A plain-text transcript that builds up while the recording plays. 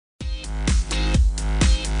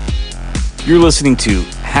You're listening to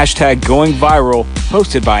hashtag Going Viral,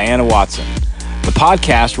 hosted by Anna Watson, the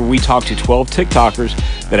podcast where we talk to 12 TikTokers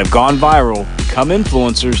that have gone viral, become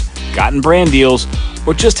influencers, gotten brand deals,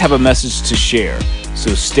 or just have a message to share.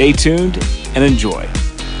 So stay tuned and enjoy.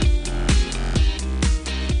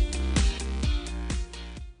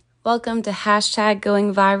 Welcome to hashtag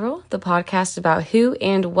Going Viral, the podcast about who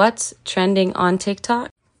and what's trending on TikTok.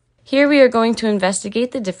 Here we are going to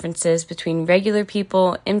investigate the differences between regular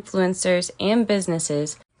people, influencers, and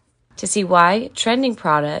businesses to see why trending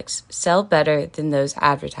products sell better than those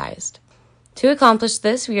advertised. To accomplish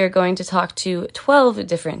this, we are going to talk to 12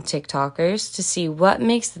 different TikTokers to see what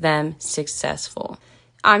makes them successful.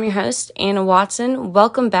 I'm your host, Anna Watson.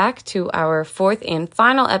 Welcome back to our fourth and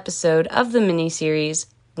final episode of the mini-series,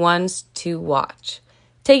 Ones to Watch.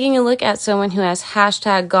 Taking a look at someone who has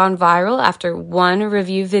hashtag gone viral after one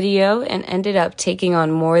review video and ended up taking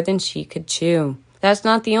on more than she could chew. That's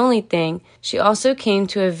not the only thing. She also came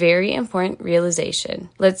to a very important realization.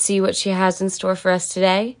 Let's see what she has in store for us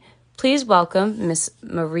today. Please welcome Miss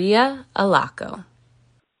Maria Alaco.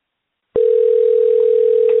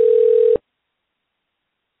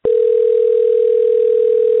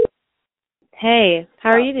 Hey,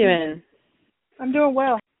 how are you doing? I'm doing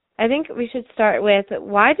well. I think we should start with,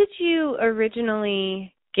 why did you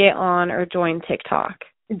originally get on or join TikTok?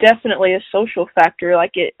 Definitely a social factor.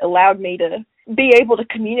 Like, it allowed me to be able to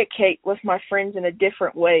communicate with my friends in a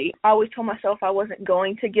different way. I always told myself I wasn't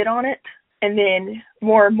going to get on it. And then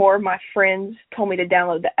more and more of my friends told me to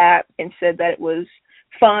download the app and said that it was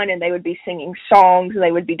fun and they would be singing songs and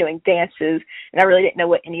they would be doing dances. And I really didn't know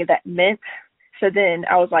what any of that meant. So then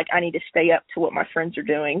I was like, I need to stay up to what my friends are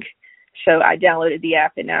doing. So I downloaded the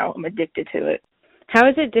app and now I'm addicted to it. How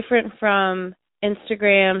is it different from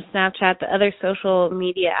Instagram, Snapchat, the other social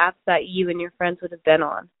media apps that you and your friends would have been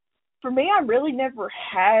on? For me, I really never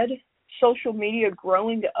had social media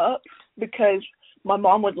growing up because my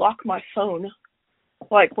mom would lock my phone.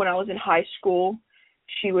 Like when I was in high school,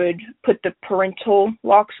 she would put the parental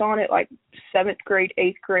locks on it, like 7th grade,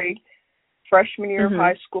 8th grade, freshman year of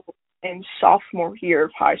high school, and sophomore year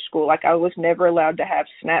of high school. Like, I was never allowed to have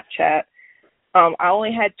Snapchat. I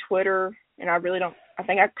only had Twitter, and I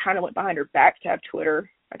think I kind of went behind her back to have Twitter.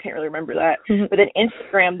 I can't really remember that. But then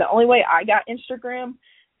Instagram, the only way I got Instagram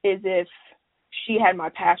is if she had my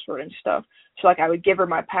password and stuff. So, like, I would give her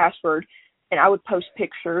my password, and I would post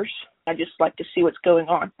pictures. I just like to see what's going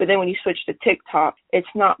on. But then when you switch to TikTok,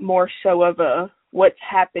 it's not more so of a what's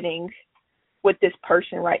happening with this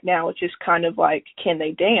person right now. It's just kind of like, can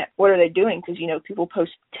they dance? What are they doing? Because, you know, people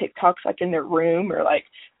post TikToks like in their room or like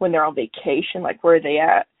when they're on vacation, like where are they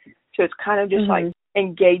at? So it's kind of just like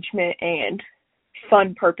engagement and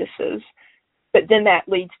fun purposes. But then that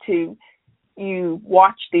leads to you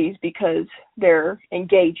watch these because they're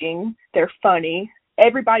engaging, they're funny.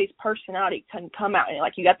 Everybody's personality can come out. And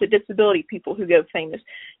like, you got the disability people who go famous.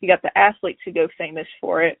 You got the athletes who go famous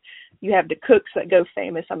for it. You have the cooks that go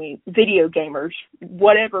famous. I mean, video gamers,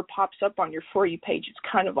 whatever pops up on your For You page, it's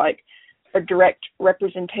kind of like a direct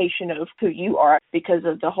representation of who you are because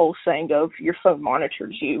of the whole saying of your phone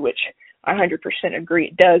monitors you, which I 100% agree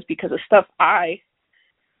it does, because of stuff I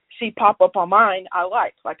see pop up on mine I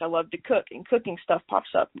like. Like, I love to cook, and cooking stuff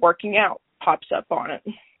pops up. Working out pops up on it.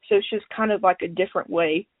 So it's just kind of like a different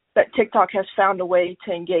way that TikTok has found a way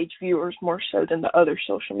to engage viewers more so than the other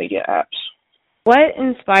social media apps. What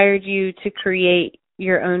inspired you to create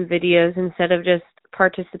your own videos instead of just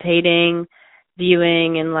participating,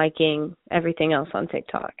 viewing, and liking everything else on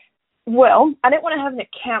TikTok? Well, I didn't want to have an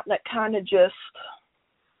account that kind of just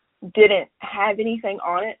didn't have anything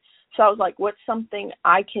on it. So I was like, what's something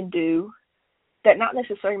I can do that not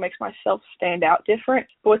necessarily makes myself stand out different,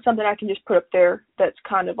 but what's something I can just put up there that's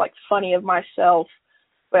kind of like funny of myself,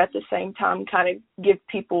 but at the same time kind of give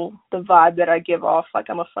people the vibe that I give off, like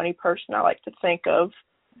I'm a funny person I like to think of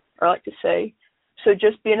or like to say. So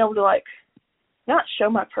just being able to, like, not show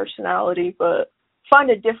my personality, but find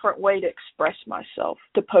a different way to express myself,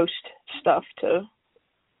 to post stuff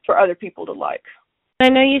for other people to like. I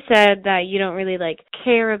know you said that you don't really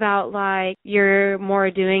care about you're more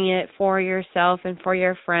doing it for yourself and for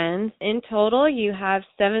your friends. In total, you have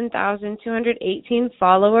 7,218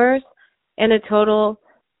 followers and a total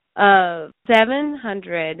of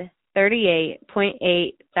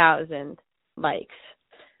 738.8 thousand likes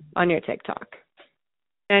on your TikTok.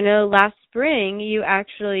 I know last spring you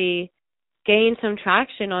actually gained some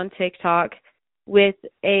traction on TikTok with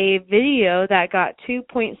a video that got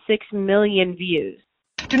 2.6 million views.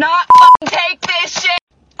 Do not take this shit.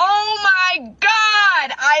 Oh my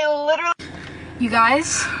god. I literally... You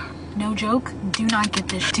guys, no joke, do not get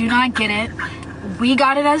this. Do not get it. We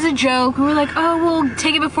got it as a joke. We were like, oh, we'll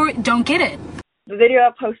take it before. Don't get it. The video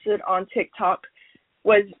I posted on TikTok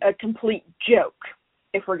was a complete joke,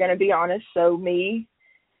 if we're going to be honest. So me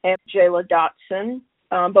and Jayla Dotson,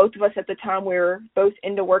 both of us at the time, we were both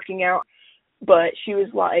into working out, but she was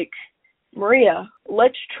like, Maria,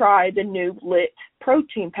 let's try the new LIT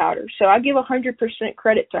protein powder. So I give 100%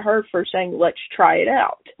 credit to her for saying, let's try it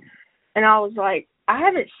out. And I was like, I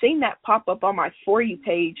haven't seen that pop up on my For You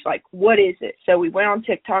page. Like, what is it? So we went on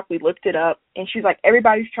TikTok, we looked it up, and she's like,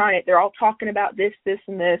 everybody's trying it. They're all talking about this, this,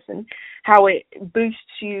 and this, and how it boosts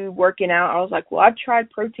you working out. I was like, well, I've tried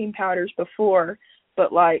protein powders before,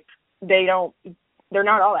 but, like, they're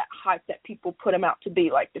not all that hype that people put them out to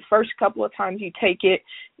be. Like, the first couple of times you take it,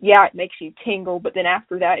 yeah, it makes you tingle, but then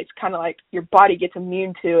after that, it's kind of like your body gets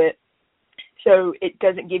immune to it. So it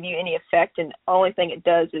doesn't give you any effect, and the only thing it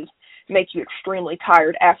does is make you extremely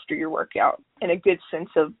tired after your workout, in a good sense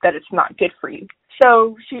of that it's not good for you.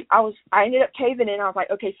 So I ended up caving in. I was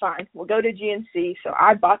like, okay, fine, we'll go to GNC. So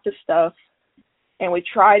I bought the stuff, and we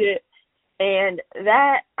tried it, and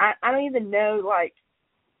that, I don't even know, like,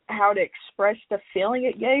 how to express the feeling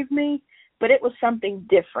it gave me, but it was something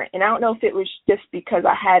different. And I don't know if it was just because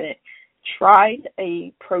I hadn't tried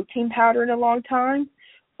a protein powder in a long time,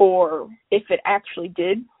 or if it actually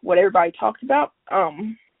did what everybody talked about.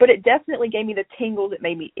 But it definitely gave me the tingles. It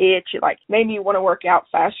made me itch. It, like, made me want to work out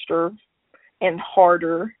faster and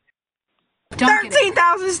harder.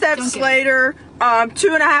 13,000 steps later,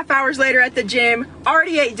 2.5 hours later at the gym,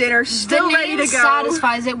 already ate dinner, still ready to go.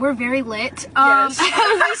 Satisfies it. We're very lit. Yes.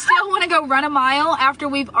 We still want to go run a mile after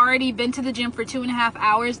we've already been to the gym for 2.5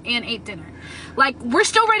 hours and ate dinner. Like, we're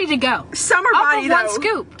still ready to go. Summer body, though.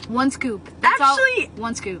 One scoop. Actually,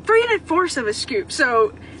 one scoop. 3/4 of a scoop.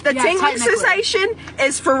 So the tingling sensation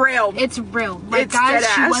is for real. It's real. Like, it's guys,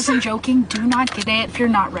 she deadass. wasn't joking. Do not get it if you're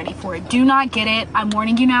not ready for it. Do not get it. I'm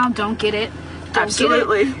warning you now. Don't get it. Don't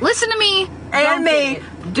Absolutely. Get it. Listen to me. And me.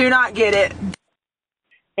 Do not get it.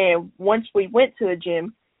 And once we went to the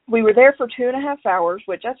gym, we were there for 2.5 hours,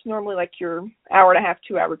 which that's normally like your 1.5,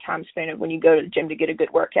 2 hour time span of when you go to the gym to get a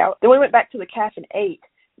good workout. Then we went back to the cafe and ate.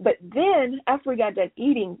 But then after we got done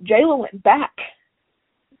eating, Jayla went back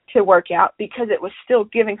to work out because it was still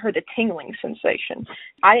giving her the tingling sensation.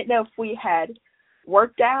 I didn't know if we had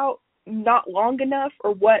worked out not long enough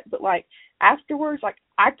or what, but like afterwards, like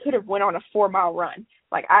I could have went on a 4-mile run.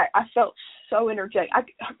 Like I felt so energetic.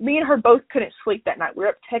 Me and her both couldn't sleep that night. We were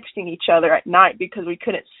up texting each other at night because we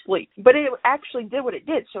couldn't sleep. But it actually did what it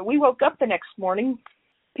did. So we woke up the next morning.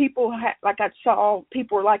 I saw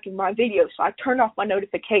people were liking my video, so I turned off my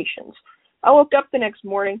notifications. I woke up the next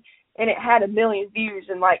morning and it had 1 million views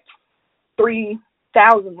and like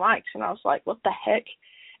 3,000 likes, and I was like, what the heck?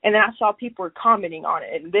 And then I saw people were commenting on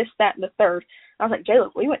it and this, that, and the third. I was like,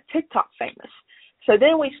 Jayla, we went TikTok famous. So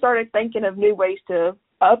then we started thinking of new ways to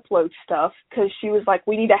upload stuff, because she was like,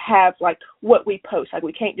 we need to have like what we post. Like,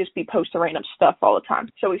 we can't just be posting random stuff all the time.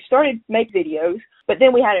 So we started make videos, but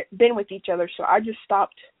then we hadn't been with each other, so I just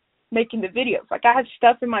stopped making the videos. Like, I had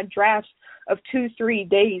stuff in my drafts of 2-3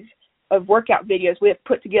 days of workout videos we had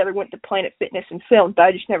put together, went to Planet Fitness and filmed, but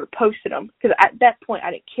I just never posted them because at that point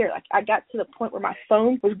I didn't care. Like, I got to the point where my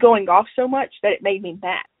phone was going off so much that it made me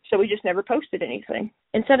mad. So we just never posted anything.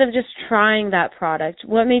 Instead of just trying that product,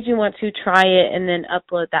 what made you want to try it and then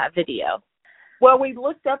upload that video? Well, we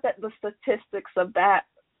looked up at the statistics of that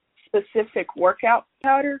specific workout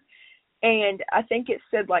powder, and I think it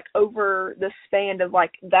said like over the span of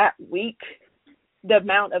like that week, the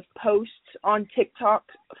amount of posts on TikTok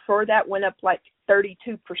for that went up like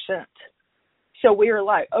 32%. So we were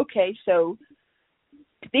like, okay, so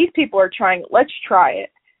these people are trying it. Let's try it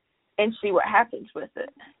and see what happens with it.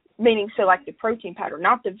 Meaning, so like the protein powder,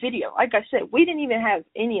 not the video. Like I said, we didn't even have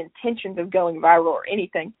any intentions of going viral or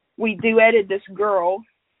anything. We duetted this girl,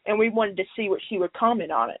 and we wanted to see what she would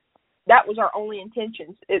comment on it. That was our only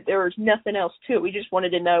intentions. There was nothing else to it. We just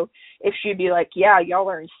wanted to know if she'd be like, yeah, y'all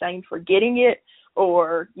are insane for getting it,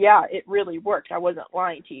 or, yeah, it really worked. I wasn't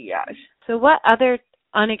lying to you guys. So what other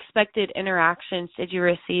unexpected interactions did you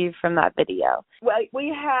receive from that video? Well,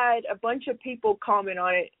 we had a bunch of people comment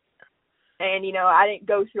on it, and, you know, I didn't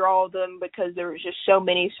go through all of them because there was just so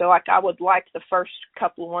many. So, like, I would like the first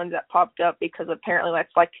couple of ones that popped up because apparently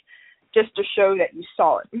that's, like, just to show that you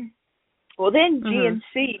saw it. Well, then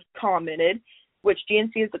GNC commented, which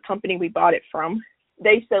GNC is the company we bought it from.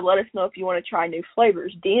 They said, let us know if you want to try new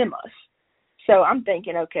flavors. DM us. So I'm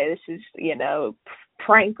thinking, okay, this is, you know,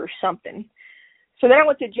 prank or something. So then I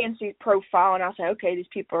went to GNC's profile, and I was like, okay, these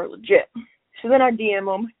people are legit. So then I DM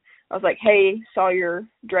them. I was like, hey, saw your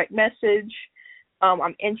direct message.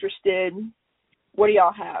 I'm interested. What do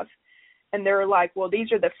y'all have? and they were like, well,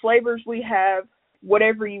 these are the flavors we have.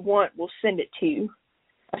 Whatever you want, we'll send it to you.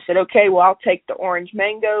 I said, okay, well, I'll take the orange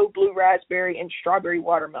mango, blue raspberry, and strawberry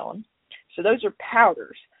watermelon. So those are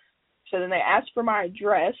powders. So then they asked for my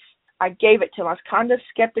address. I gave it to them. I was kind of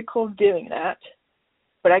skeptical of doing that,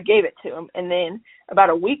 but I gave it to them. And then about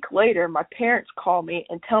a week later, my parents call me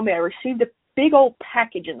and tell me I received a big old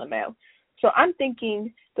package in the mail. So I'm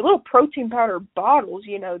thinking the little protein powder bottles,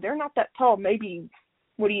 you know, they're not that tall. Maybe,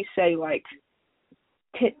 what do you say, like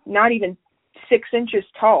not even 6 inches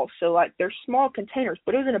tall. So, like, they're small containers,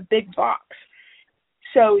 but it was in a big box.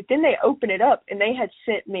 So then they opened it up, and they had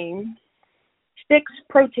sent me 6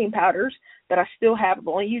 protein powders that I still have. I've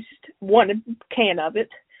only used one can of it.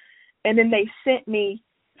 And then they sent me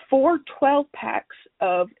 4 12-packs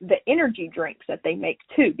of the energy drinks that they make,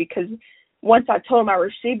 too, because once I told them I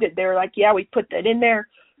received it, they were like, yeah, we put that in there.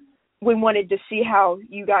 We wanted to see how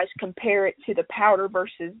you guys compare it to the powder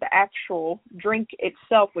versus the actual drink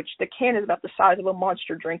itself, which the can is about the size of a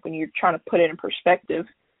Monster drink when you're trying to put it in perspective.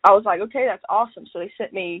 I was like, okay, that's awesome. So they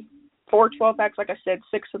sent me 4 12-packs, like I said,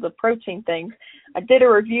 6 of the protein things. I did a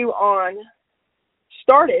review I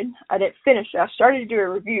didn't finish it. I started to do a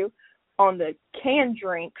review on the canned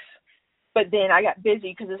drinks, but then I got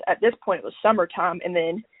busy because at this point it was summertime, and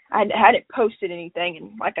then I hadn't posted anything,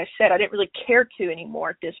 and like I said, I didn't really care to anymore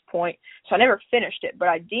at this point, so I never finished it. But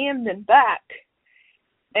I DM'd them back,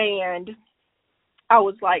 and I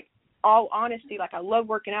was like, all honesty, like, I love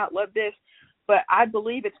working out, love this, but I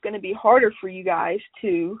believe it's going to be harder for you guys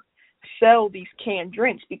to sell these canned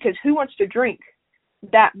drinks, because who wants to drink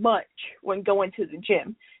that much when going to the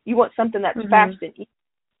gym? You want something that's fast and easy,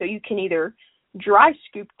 so you can either dry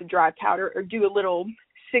scoop the dry powder or do a little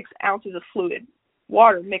 6 ounces of fluid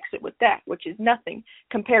water, mix it with that, which is nothing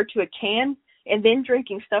compared to a can, and then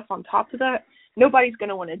drinking stuff on top of that. Nobody's going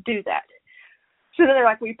to want to do that. So then they're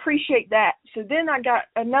like, we appreciate that. So then I got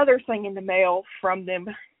another thing in the mail from them,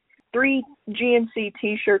 3 GNC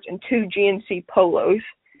t-shirts and 2 GNC polos,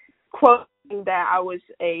 quoting that I was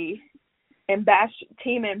a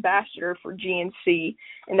team ambassador for GNC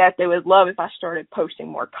and that they would love if I started posting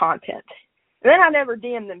more content. And then I never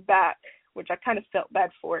DM'd them back, which I kind of felt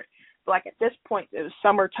bad for it. But like, at this point, it was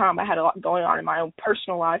summertime. I had a lot going on in my own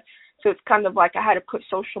personal life. So it's kind of like I had to put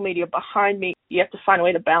social media behind me. You have to find a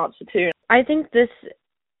way to balance the two. I think this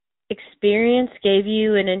experience gave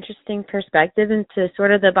you an interesting perspective into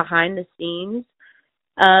sort of the behind the scenes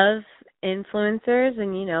of influencers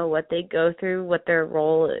and, you know, what they go through, what their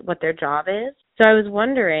role, what their job is. So I was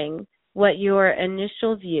wondering what your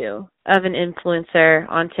initial view of an influencer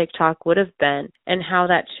on TikTok would have been and how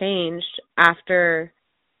that changed after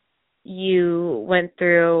you went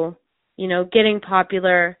through, you know, getting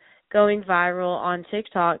popular, going viral on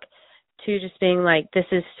TikTok, to just being like, this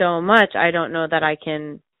is so much, I don't know that I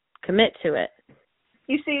can commit to it.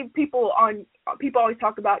 You see people always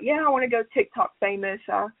talk about, yeah, I want to go TikTok famous.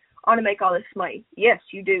 I want to make all this money. Yes,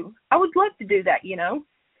 you do. I would love to do that, you know.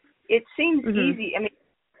 It seems easy. I mean,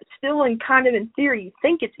 still in theory, you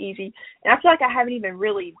think it's easy. And I feel like I haven't even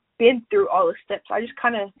really been through all the steps. I just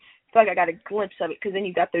kind of feel like I got a glimpse of it, because then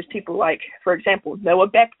you got those people like, for example, Noah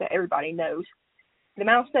Beck that everybody knows. The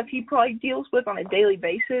amount of stuff he probably deals with on a daily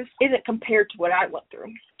basis isn't compared to what I went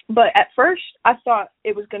through. But at first, I thought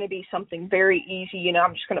it was going to be something very easy. You know,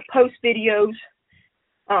 I'm just going to post videos,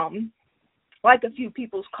 like a few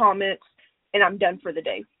people's comments, and I'm done for the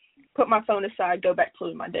day. Put my phone aside, go back to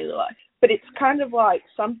living my daily life. But it's kind of like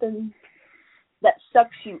something that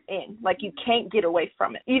sucks you in. Like, you can't get away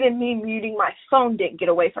from it. Even me muting my phone didn't get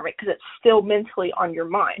away from it, because it's still mentally on your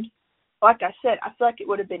mind. Like I said, I feel like it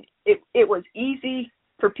would have been, it was easy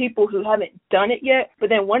for people who haven't done it yet. But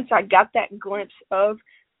then once I got that glimpse of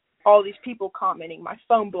all these people commenting, my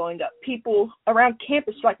phone blowing up, people around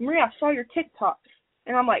campus like, Maria, I saw your TikTok.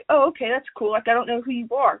 And I'm like, oh, okay, that's cool. Like, I don't know who you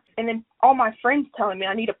are. And then all my friends telling me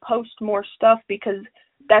I need to post more stuff, because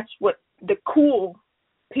that's what the cool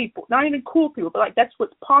people, not even cool people, but like, that's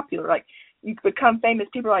what's popular. Like, you become famous,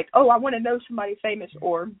 people are like, oh, I want to know somebody famous,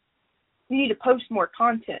 or you need to post more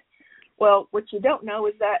content. Well, what you don't know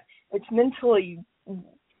is that it's mentally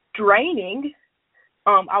draining.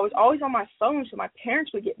 I was always on my phone, so my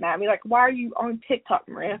parents would get mad at me, like, why are you on TikTok,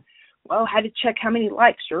 Maria? Well, I had to check how many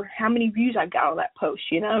likes or how many views I got on that post,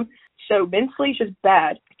 you know? So mentally, it's just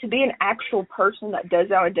bad. To be an actual person that does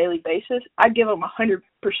that on a daily basis, I give them 100%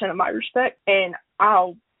 of my respect, and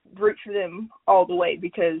I'll root for them all the way,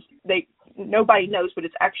 because nobody knows what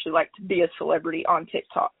it's actually like to be a celebrity on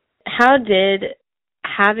TikTok. How did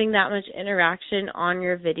having that much interaction on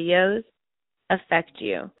your videos affect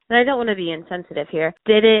you? And I don't want to be insensitive here.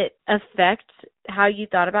 Did it affect how you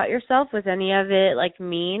thought about yourself? Was any of it like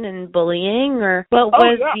mean and bullying, or what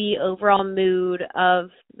was the overall mood of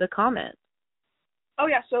the comments? Oh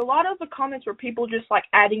yeah, so a lot of the comments were people just like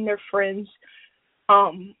adding their friends,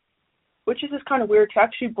 which is just kind of weird. I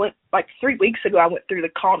actually went like 3 weeks ago. I went through the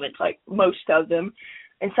comments, like most of them,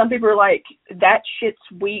 and some people were like, "That shit's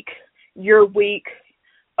weak. You're weak.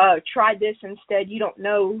 Try this instead. You don't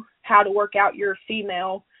know how to work out. You're a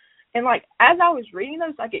female." And like as I was reading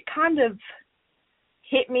those, like it kind of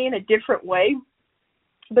hit me in a different way.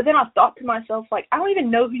 But then I thought to myself, like, I don't even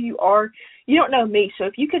know who you are. You don't know me. So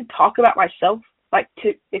if you can talk about myself,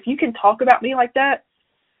 if you can talk about me like that,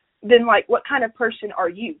 then like what kind of person are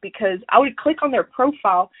you? Because I would click on their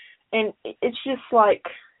profile and it's just like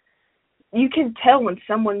you can tell when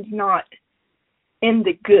someone's not in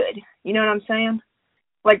the good. You know what I'm saying?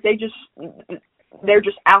 Like they're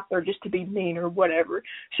just out there just to be mean or whatever.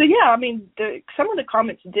 So yeah, I mean, some of the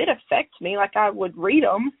comments did affect me. Like I would read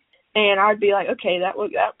them and I'd be like, okay, that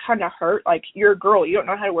kind of hurt. Like, you're a girl, you don't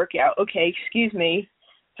know how to work out. Okay, excuse me,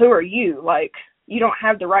 who are you? Like, you don't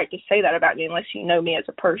have the right to say that about me unless you know me as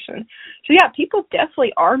a person. So yeah, people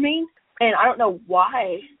definitely are mean, and I don't know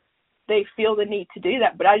why they feel the need to do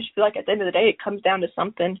that, but I just feel like at the end of the day, it comes down to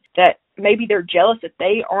something that maybe they're jealous that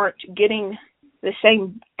they aren't getting the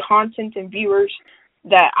same content and viewers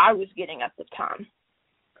that I was getting at the time.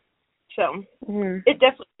 So It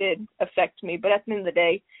definitely did affect me, but at the end of the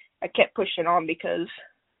day, I kept pushing on because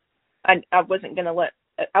I wasn't going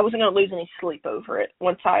to lose any sleep over it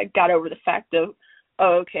once I got over the fact of,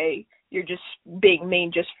 oh, okay, you're just being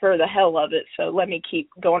mean just for the hell of it, so let me keep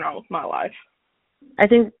going on with my life. I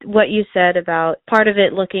think what you said about part of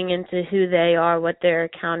it looking into who they are, what their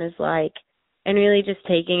account is like, and really just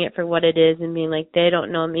taking it for what it is and being like, they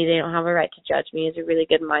don't know me, they don't have a right to judge me, is a really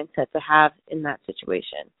good mindset to have in that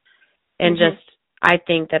situation. And I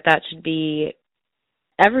think that should be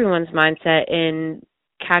everyone's mindset in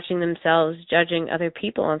catching themselves judging other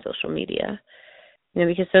people on social media.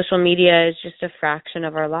 Because social media is just a fraction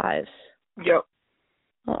of our lives. Yep.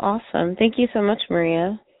 Well, awesome. Thank you so much,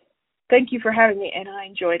 Maria. Thank you for having me, and I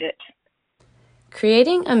enjoyed it.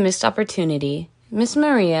 Creating a missed opportunity, Miss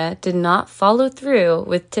Maria did not follow through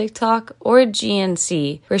with TikTok or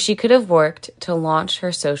GNC, where she could have worked to launch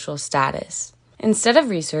her social status. Instead of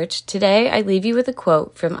research, today I leave you with a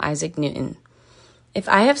quote from Isaac Newton. If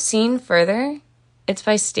I have seen further, it's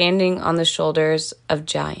by standing on the shoulders of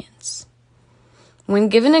giants. When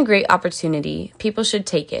given a great opportunity, people should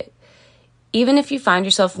take it. Even if you find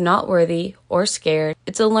yourself not worthy or scared,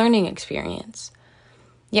 it's a learning experience.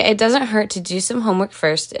 Yet it doesn't hurt to do some homework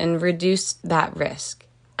first and reduce that risk.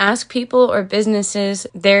 Ask people or businesses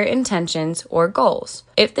their intentions or goals.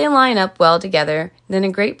 If they line up well together, then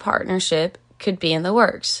a great partnership could be in the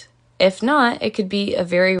works. If not, it could be a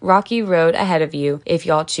very rocky road ahead of you if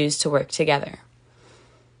y'all choose to work together.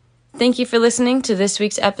 Thank you for listening to this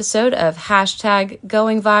week's episode of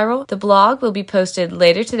 #Going Viral. The blog will be posted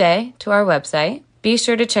later today to our website. Be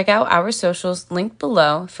sure to check out our socials linked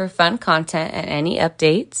below for fun content and any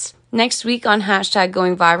updates. Next week on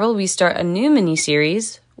 #Going Viral, we start a new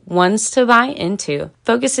mini-series, Ones to Buy Into,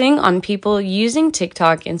 focusing on people using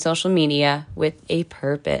TikTok and social media with a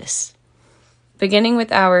purpose. Beginning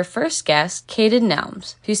with our first guest, Kaden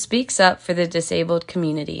Nelms, who speaks up for the disabled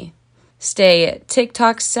community. Stay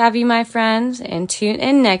TikTok savvy, my friends, and tune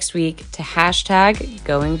in next week to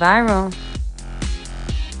 #Going Viral.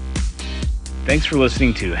 Thanks for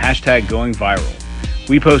listening to #Going Viral.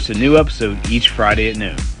 We post a new episode each Friday at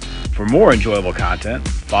noon. For more enjoyable content,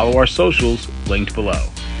 follow our socials linked below.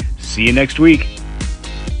 See you next week.